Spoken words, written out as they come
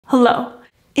Hello.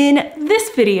 In this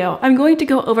video, I'm going to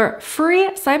go over free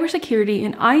cybersecurity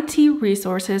and IT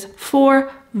resources for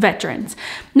veterans.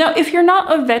 Now, if you're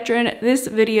not a veteran, this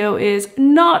video is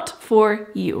not for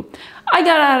you. I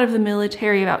got out of the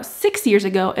military about 6 years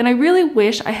ago, and I really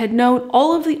wish I had known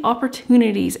all of the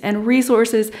opportunities and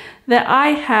resources that I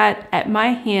had at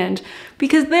my hand,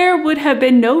 because there would have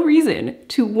been no reason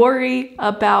to worry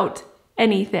about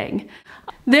anything.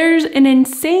 There's an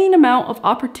insane amount of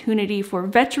opportunity for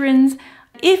veterans.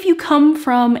 If you come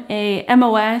from a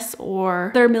MOS or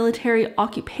their military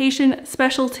occupation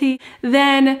specialty,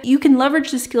 then you can leverage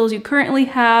the skills you currently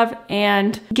have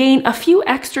and gain a few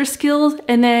extra skills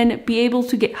and then be able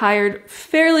to get hired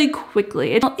fairly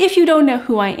quickly. And if you don't know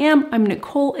who I am, I'm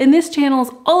Nicole, and this channel is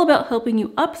all about helping you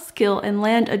upskill and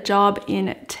land a job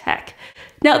in tech.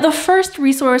 Now, the first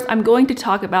resource I'm going to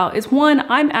talk about is one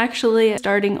I'm actually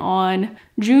starting on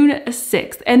June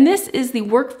 6th, and this is the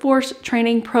workforce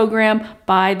training program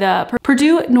by the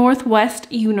Purdue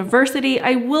Northwest University.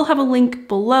 I will have a link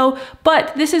below,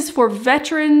 but this is for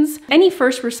veterans, any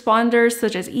first responders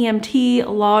such as EMT,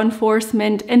 law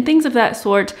enforcement, and things of that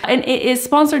sort. And it is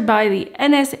sponsored by the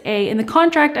NSA, and the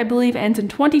contract, I believe, ends in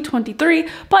 2023,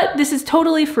 but this is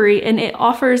totally free, and it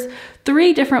offers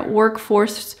 3 different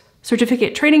workforce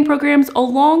certificate training programs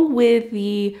along with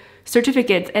the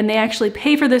certificates, and they actually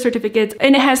pay for the certificates,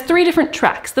 and it has 3 different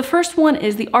tracks. The first one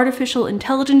is the artificial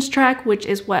intelligence track, which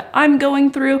is what I'm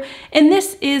going through, and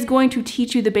this is going to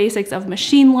teach you the basics of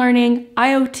machine learning,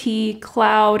 IoT,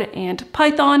 cloud, and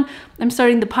Python. I'm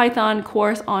starting the Python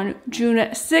course on June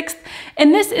 6th,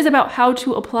 and this is about how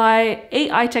to apply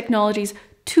AI technologies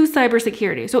to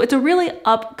cybersecurity. So it's a really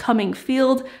upcoming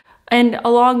field, and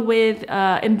along with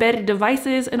embedded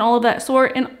devices and all of that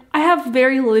sort. And I have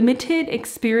very limited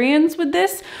experience with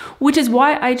this, which is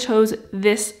why I chose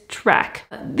this track.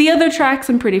 The other tracks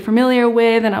I'm pretty familiar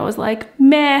with, and I was like,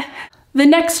 meh. The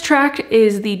next track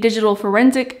is the digital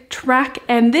forensic track,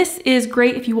 and this is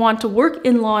great if you want to work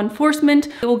in law enforcement.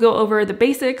 It will go over the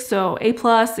basics, so A+,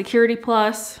 Security+,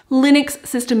 Linux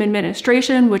system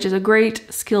administration, which is a great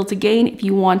skill to gain if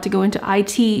you want to go into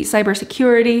IT,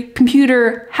 cybersecurity,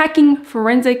 computer hacking,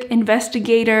 forensic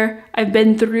investigator. I've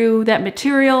been through that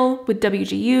material with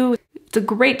WGU. It's a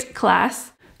great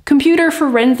class. Computer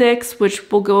forensics,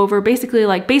 which will go over basically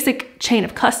like basic chain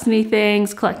of custody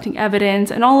things, collecting evidence,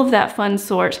 and all of that fun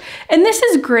sort. And this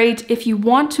is great if you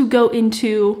want to go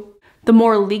into the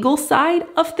more legal side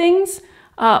of things,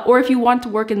 or if you want to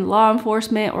work in law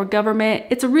enforcement or government.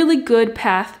 It's a really good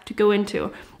path to go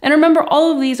into. And remember,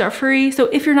 all of these are free, so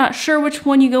if you're not sure which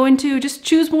one you go into, just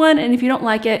choose one, and if you don't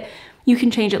like it, you can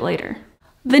change it later.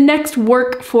 The next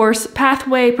workforce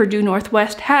pathway Purdue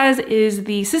Northwest has is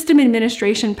the system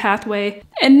administration pathway.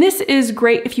 And this is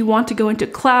great if you want to go into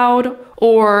cloud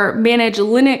or manage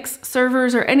Linux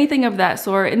servers or anything of that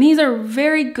sort. And these are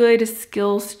very good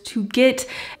skills to get.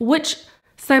 Which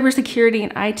cybersecurity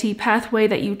and IT pathway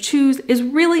that you choose is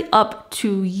really up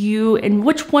to you and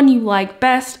which one you like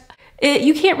best.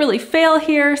 You can't really fail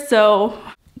here, so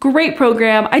great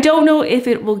program. I don't know if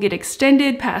it will get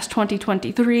extended past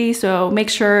 2023, so make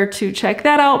sure to check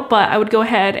that out, but I would go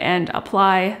ahead and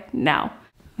apply now.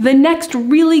 The next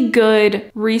really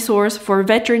good resource for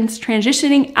veterans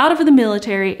transitioning out of the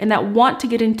military and that want to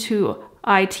get into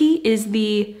IT is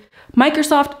the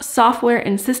Microsoft Software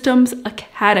and Systems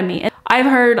Academy. I've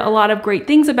heard a lot of great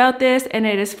things about this, and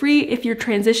it is free if you're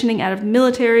transitioning out of the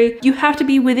military. You have to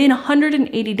be within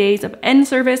 180 days of end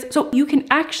service, so you can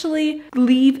actually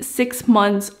leave 6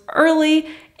 months early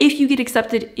if you get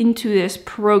accepted into this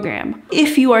program.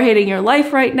 If you are hating your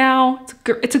life right now,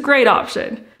 it's a great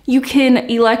option. You can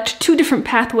elect 2 different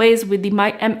pathways with the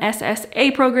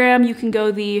MSSA program. You can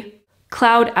go the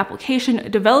Cloud Application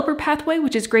Developer pathway,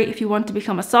 which is great if you want to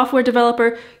become a software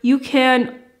developer. You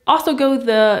can also go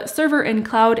the Server and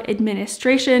Cloud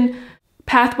Administration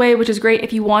pathway, which is great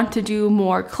if you want to do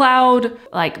more cloud,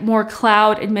 like more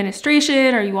cloud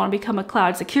administration, or you want to become a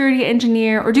cloud security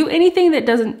engineer, or do anything that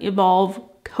doesn't involve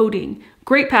coding.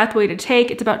 Great pathway to take.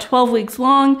 It's about 12 weeks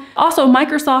long. Also,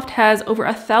 Microsoft has over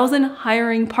 1,000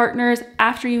 hiring partners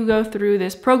after you go through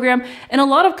this program, and a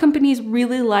lot of companies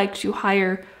really like to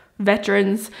hire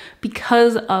veterans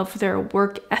because of their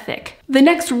work ethic. The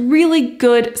next really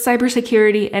good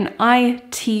cybersecurity and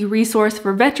IT resource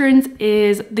for veterans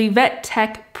is the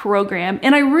VetTech VetTech Program.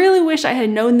 And I really wish I had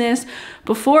known this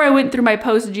before I went through my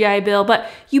post-GI Bill, but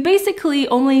you basically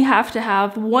only have to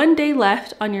have 1 day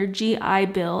left on your GI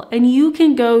Bill, and you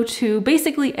can go to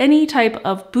basically any type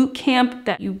of boot camp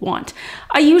that you want.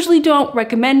 I usually don't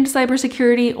recommend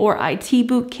cybersecurity or IT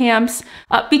boot camps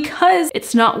because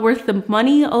it's not worth the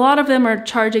money. A lot of them are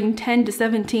charging $10,000 to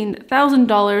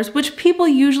 $17,000, which people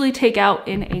usually take out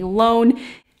in a loan.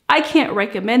 I can't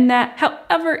recommend that.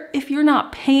 However, if you're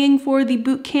not paying for the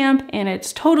boot camp and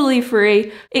it's totally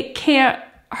free, it can't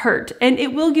hurt. And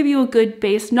it will give you a good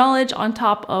base knowledge on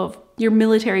top of your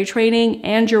military training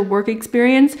and your work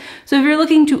experience. So if you're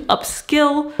looking to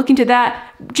upskill, look into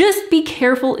that. Just be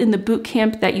careful in the boot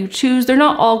camp that you choose. They're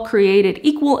not all created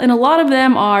equal, and a lot of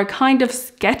them are kind of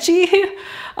sketchy.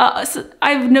 So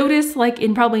I've noticed, like,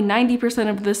 in probably 90%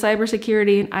 of the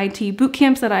cybersecurity and IT boot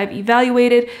camps that I've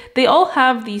evaluated, they all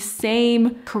have the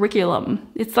same curriculum.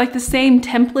 It's like the same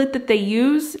template that they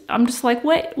use. I'm just like,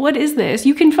 what is this?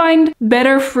 You can find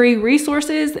better free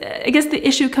resources. I guess the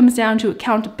issue comes down to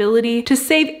accountability. To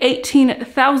save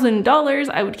 $18,000,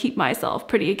 I would keep myself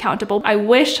pretty accountable. I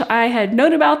wish I had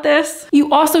known about this.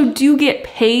 You also do get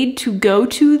paid to go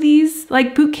to these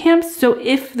like boot camps. So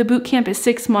if the boot camp is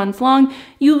 6 months long,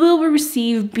 you will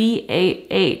receive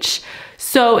BAH.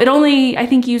 So it only, I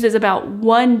think, uses about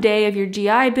 1 day of your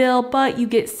GI Bill, but you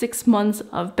get 6 months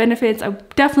of benefits. I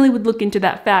definitely would look into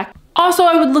that fact. Also,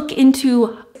 I would look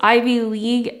into Ivy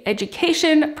League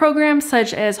education programs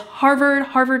such as Harvard.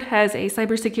 Harvard has a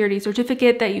cybersecurity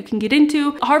certificate that you can get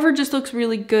into. Harvard just looks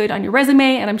really good on your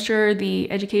resume, and I'm sure the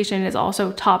education is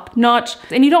also top notch.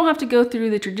 And you don't have to go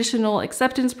through the traditional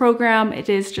acceptance program. It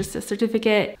is just a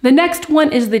certificate. The next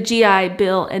one is the GI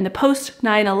Bill and the post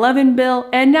 9/11 bill.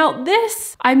 And now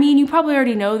this, I mean, you probably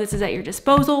already know this is at your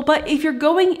disposal, but if you're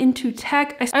going into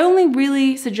tech, I only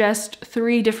really suggest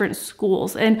 3 different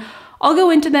schools, and I'll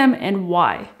go into them and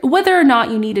why. Whether or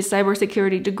not you need a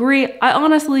cybersecurity degree, I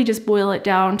honestly just boil it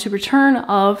down to return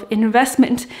of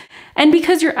investment. And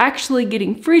because you're actually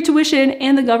getting free tuition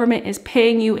and the government is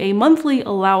paying you a monthly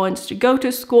allowance to go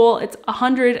to school, it's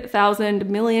 100,000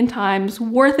 million times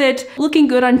worth it. Looking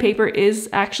good on paper is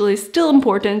actually still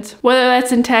important, whether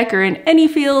that's in tech or in any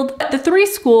field. The 3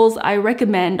 schools I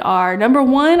recommend are, number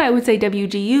 1, I would say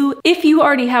WGU. If you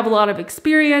already have a lot of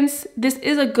experience, this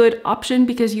is a good option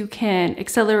because you can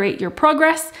accelerate your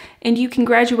progress and you can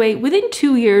graduate within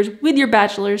 2 years with your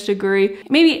bachelor's degree,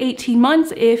 maybe 18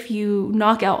 months if you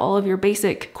knock out all of your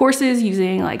basic courses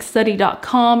using like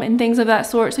study.com and things of that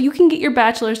sort. So you can get your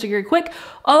bachelor's degree quick.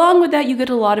 Along with that, you get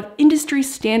a lot of industry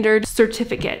standard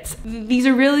certificates. These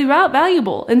are really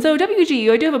valuable. And so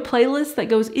WGU, I do have a playlist that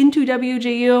goes into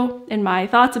WGU and my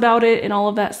thoughts about it and all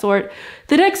of that sort.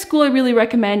 The next school I really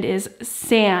recommend is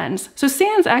SANS. So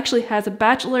SANS actually has a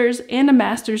bachelor's and a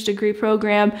master's degree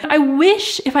program. I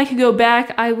wish if I could go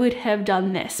back, I would have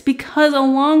done this because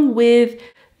along with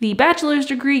the bachelor's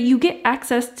degree, you get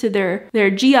access to their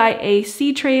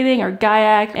GIAC training or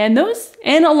GIAC,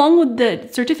 and along with the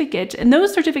certificate, and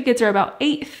those certificates are about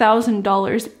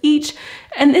 $8,000 each.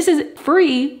 And this is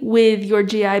free with your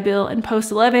GI Bill and post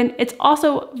 11. It's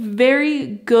also very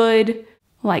good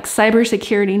like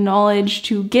cybersecurity knowledge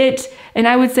to get, and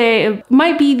I would say it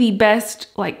might be the best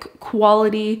like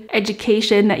quality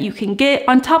education that you can get.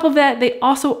 On top of that, they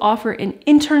also offer an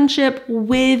internship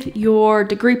with your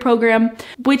degree program,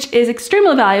 which is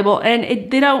extremely valuable, and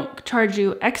they don't charge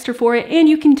you extra for it, and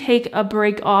you can take a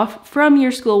break off from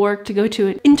your schoolwork to go to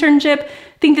an internship. I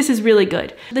think this is really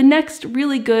good. The next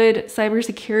really good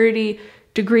cybersecurity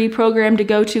degree program to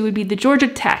go to would be the Georgia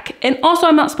Tech. And also,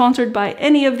 I'm not sponsored by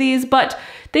any of these, but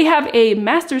they have a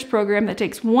master's program that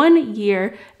takes 1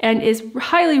 year and is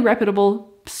highly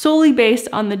reputable, solely based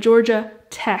on the Georgia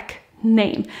Tech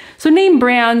name. So name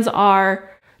brands are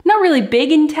not really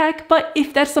big in tech, but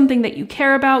if that's something that you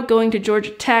care about, going to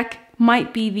Georgia Tech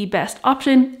might be the best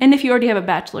option, and if you already have a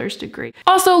bachelor's degree.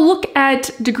 Also, look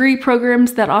at degree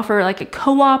programs that offer like a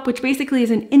co-op, which basically is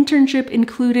an internship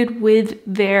included with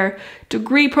their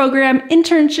degree program.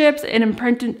 Internships and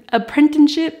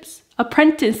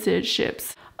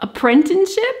apprenticeships,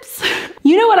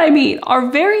 you know what I mean, are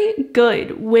really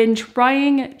good when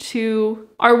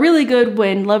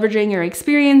leveraging your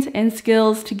experience and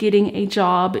skills to getting a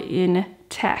job in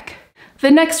tech. The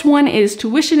next one is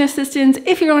tuition assistance.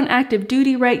 If you're on active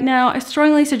duty right now, I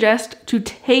strongly suggest to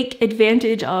take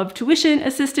advantage of tuition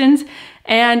assistance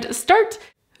and start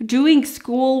doing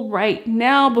school right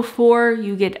now before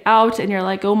you get out and you're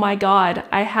like, oh my God,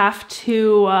 I have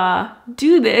to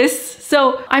do this.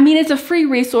 So, I mean, it's a free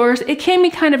resource. It can be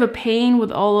kind of a pain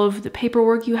with all of the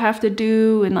paperwork you have to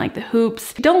do and like the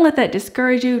hoops. Don't let that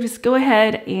discourage you. Just go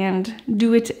ahead and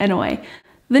do it anyway.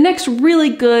 The next really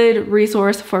good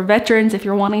resource for veterans, if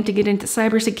you're wanting to get into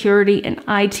cybersecurity and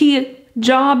IT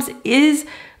jobs, is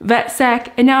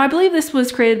VetSec. And now I believe this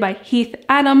was created by Heath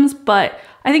Adams, but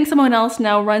I think someone else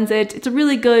now runs it. It's a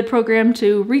really good program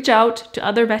to reach out to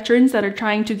other veterans that are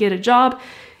trying to get a job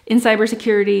in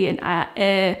cybersecurity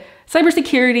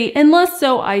and less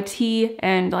so IT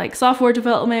and like software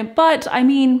development. But I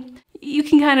mean, you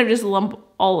can kind of just lump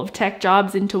all of tech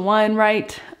jobs into one,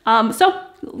 right? So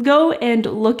go and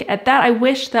look at that. I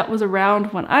wish that was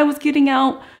around when I was getting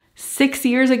out 6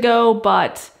 years ago,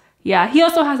 but yeah, he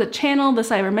also has a channel, The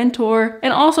Cyber Mentor.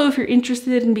 And also if you're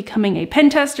interested in becoming a pen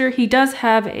tester, he does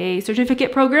have a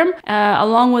certificate program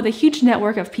along with a huge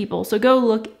network of people. So go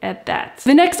look at that.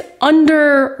 The next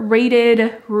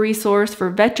underrated resource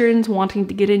for veterans wanting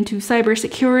to get into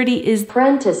cybersecurity is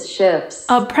Apprenticeships.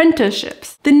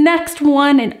 The next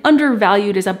one and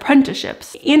undervalued is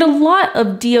apprenticeships. And a lot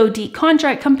of DoD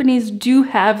contract companies do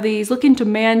have these. Look into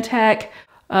Mantech,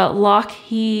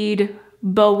 Lockheed,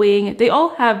 Boeing. They all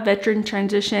have veteran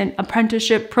transition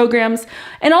apprenticeship programs.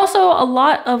 And also a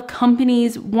lot of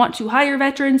companies want to hire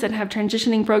veterans and have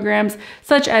transitioning programs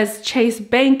such as Chase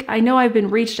Bank. I know I've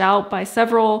been reached out by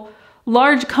several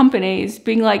large companies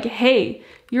being like, hey,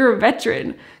 you're a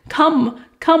veteran. Come,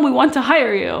 we want to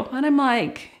hire you. And I'm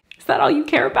like, is that all you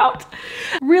care about?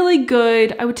 Really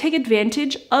good. I would take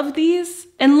advantage of these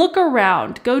and look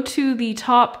around. Go to the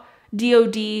top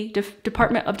DoD,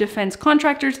 Department of Defense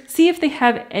contractors, see if they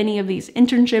have any of these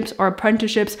internships or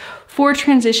apprenticeships for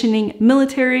transitioning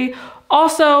military.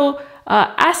 Also,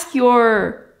 ask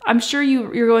I'm sure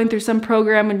you're going through some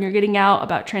program when you're getting out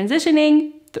about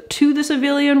transitioning to the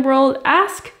civilian world.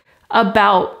 Ask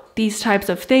about these types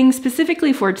of things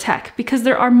specifically for tech, because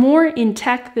there are more in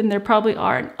tech than there probably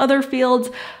are in other fields.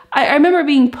 I remember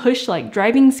being pushed like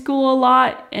driving school a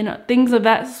lot and things of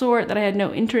that sort that I had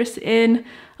no interest in.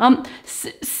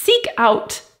 Seek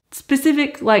out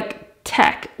specific like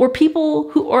tech or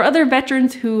people or other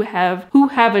veterans who have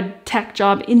a tech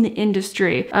job in the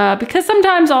industry, because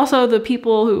sometimes also the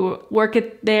people who work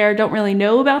there don't really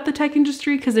know about the tech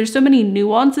industry because there's so many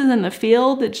nuances in the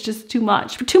field. It's just too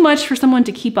much for someone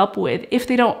to keep up with if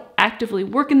they don't actively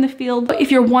work in the field. But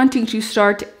if you're wanting to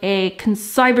start a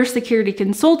cybersecurity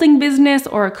consulting business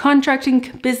or a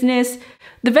contracting business,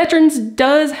 the Veterans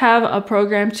does have a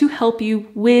program to help you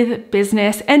with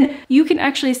business, and you can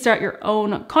actually start your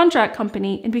own contract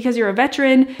company. And because you're a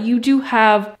veteran, you do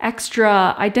have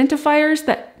extra identifiers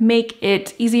that make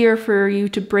it easier for you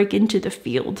to break into the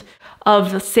field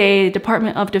of, say,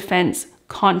 Department of Defense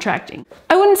contracting.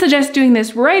 I wouldn't suggest doing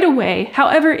this right away.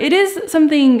 However, it is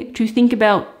something to think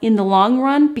about in the long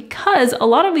run because a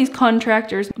lot of these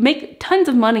contractors make tons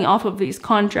of money off of these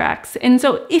contracts. And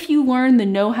so if you learn the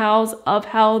know-hows of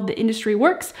how the industry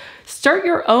works, start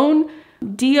your own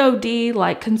DoD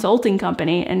like consulting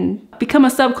company and become a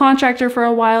subcontractor for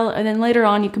a while, and then later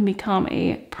on you can become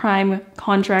a prime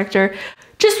contractor.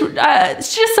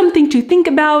 It's just something to think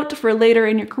about for later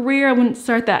in your career. I wouldn't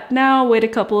start that now, wait a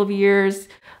couple of years,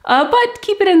 but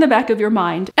keep it in the back of your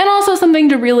mind. And also something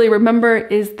to really remember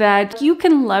is that you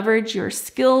can leverage your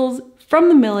skills from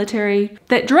the military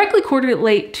that directly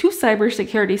correlate to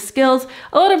cybersecurity skills.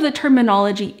 A lot of the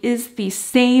terminology is the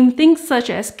same. Things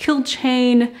such as kill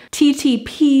chain,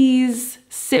 TTPs,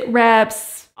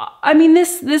 SITREPs. I mean,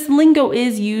 this lingo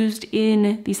is used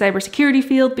in the cybersecurity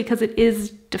field because it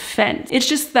is defense. It's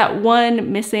just that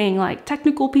one missing like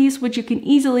technical piece, which you can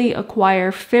easily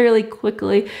acquire fairly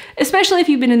quickly, especially if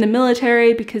you've been in the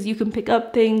military, because you can pick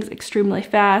up things extremely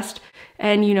fast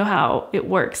and you know how it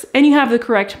works and you have the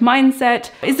correct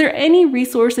mindset. Is there any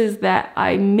resources that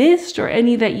I missed or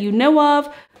any that you know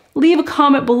of? Leave a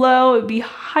comment below. It would be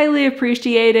highly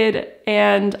appreciated,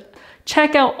 and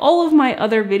check out all of my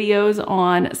other videos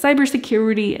on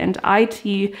cybersecurity and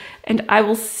IT, and I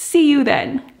will see you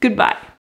then. Goodbye.